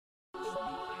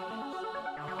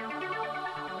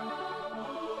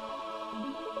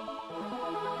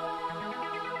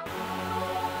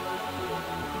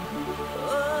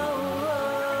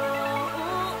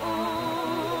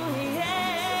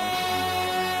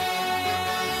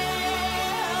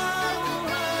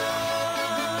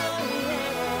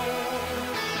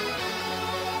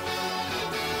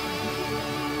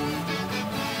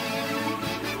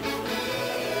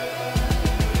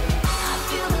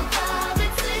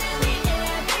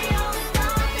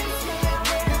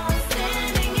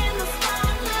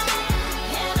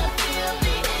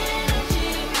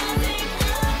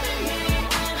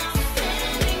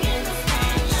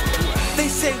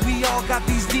got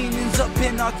these demons up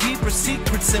in our deeper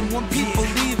secrets, and when people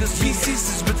leave us, peace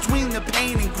ceases between the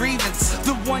pain and grievance.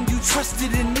 The one you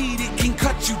trusted and needed can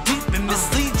cut you deep and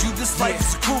mislead you. This life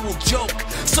is a cruel joke.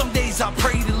 Some days I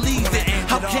pray to leave it.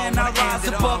 How can I rise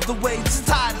above the waves?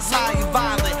 Tide is high and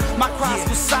violent. My cries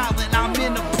were silent. I'm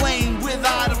in a plane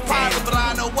without a pilot, but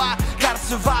I know why. Gotta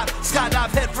survive.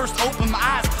 Skydive head first, open my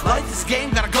eyes. Like this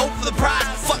game, gotta go for the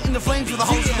prize. Fucking the flames with a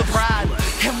host of the pride.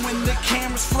 And when the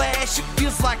cameras flash, it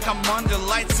feels like I'm under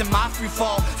lights, and my free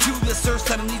fall to this earth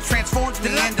suddenly transforms to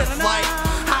the end of life.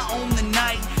 I own the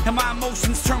night, and my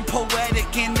emotions turn poetic,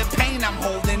 and the pain I'm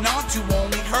holding on to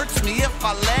only hurts me if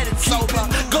I let it. So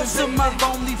ghosts of my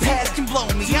lonely past can blow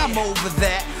me. I'm over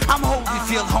that. I'm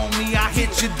Holyfield, homie. I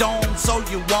hit your dome so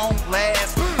you won't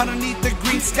last. Underneath the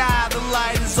green sky, the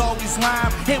light is always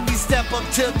lime, and we step up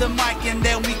to the mic and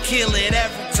then we kill it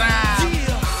every time.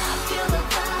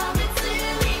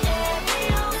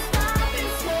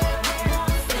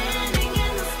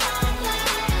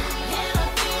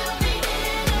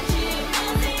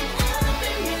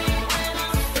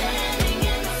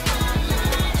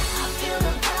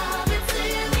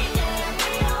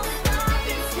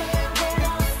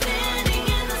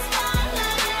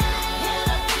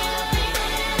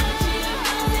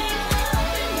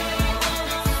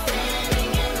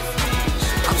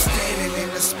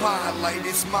 Spotlight,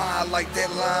 it's mine like that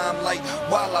limelight.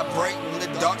 While I break in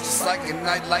the dark just like a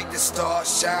night, like the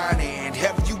stars shining.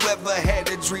 Have you ever had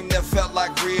a dream that felt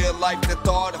like real life? The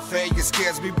thought of failure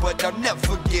scares me, but I'm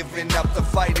never giving up the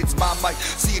fight. It's my mic,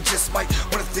 see it just might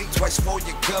wanna think twice before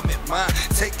you come at mine.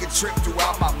 Take a trip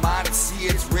throughout my mind and see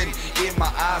it's ready in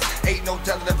my eyes. Ain't no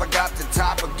telling if I got the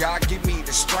time, but God give me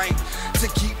the strength to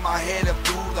keep my head up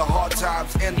through the hard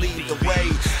times and lead the way.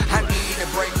 I need a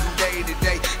break from day to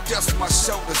day, dust my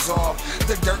shoulders off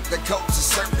the dirt that coats the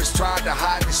surface, trying to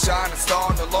hide the shining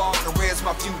star. No longer is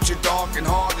my future dark and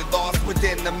hard and lost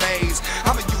within the maze.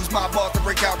 I'ma use my bars to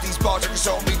break out these bars. You can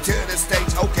show me to the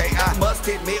stage. Okay, I must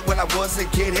admit, when I was a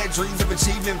kid, had dreams of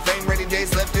achieving fame. Rainy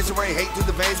days left this way, hate through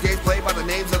the veins. Games played by the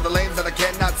names of the lames that I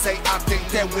cannot say. I think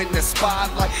that when the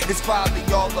spotlight is finally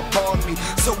all upon me,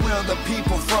 so will the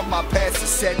people from my past who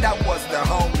said I was the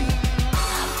homie.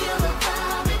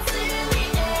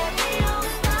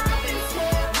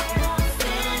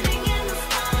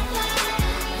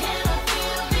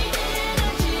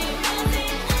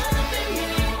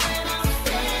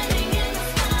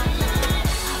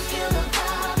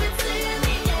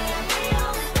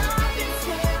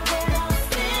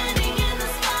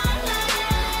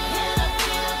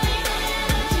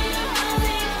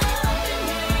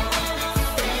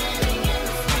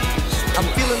 I'm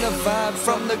feeling the vibe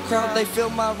from the crowd, they feel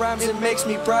my rhymes, it makes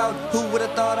me proud. Who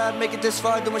would've thought I'd make it this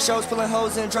far, doing shows, pulling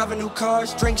hoes and driving new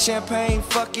cars. Drink champagne,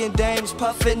 fucking dames,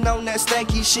 puffing on that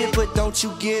stanky shit. But don't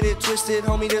you get it twisted,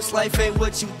 homie, this life ain't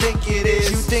what you think it is.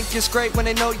 You think it's great when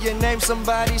they know your name,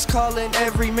 somebody's calling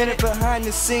every minute. Behind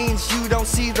the scenes, you don't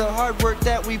see the hard work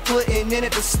that we putting in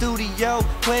at the studio.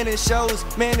 Planning shows,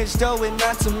 manage dough, and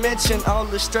not to mention all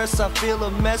the stress. I feel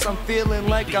a mess, I'm feeling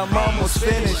like I'm almost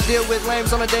finished. Deal with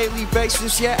lames on a daily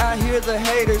basis, yeah, I hear the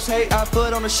haters hate. I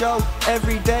put on a show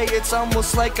every day, it's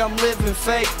almost like I'm living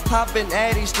fake. Popping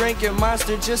Addies, drinking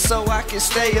Monster just so I can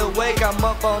stay awake. I'm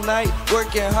up all night,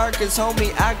 working hard cause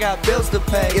homie, I got bills to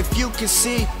pay. If you could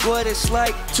see what it's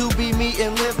like to be me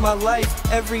and live my life,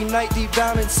 every night deep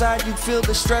down inside you'd feel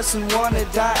the stress and wanna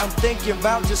die. I'm thinking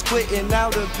about just quitting now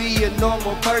to be a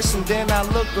normal person. Then I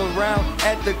look around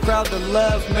at the crowd, the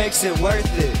love makes it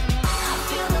worth it.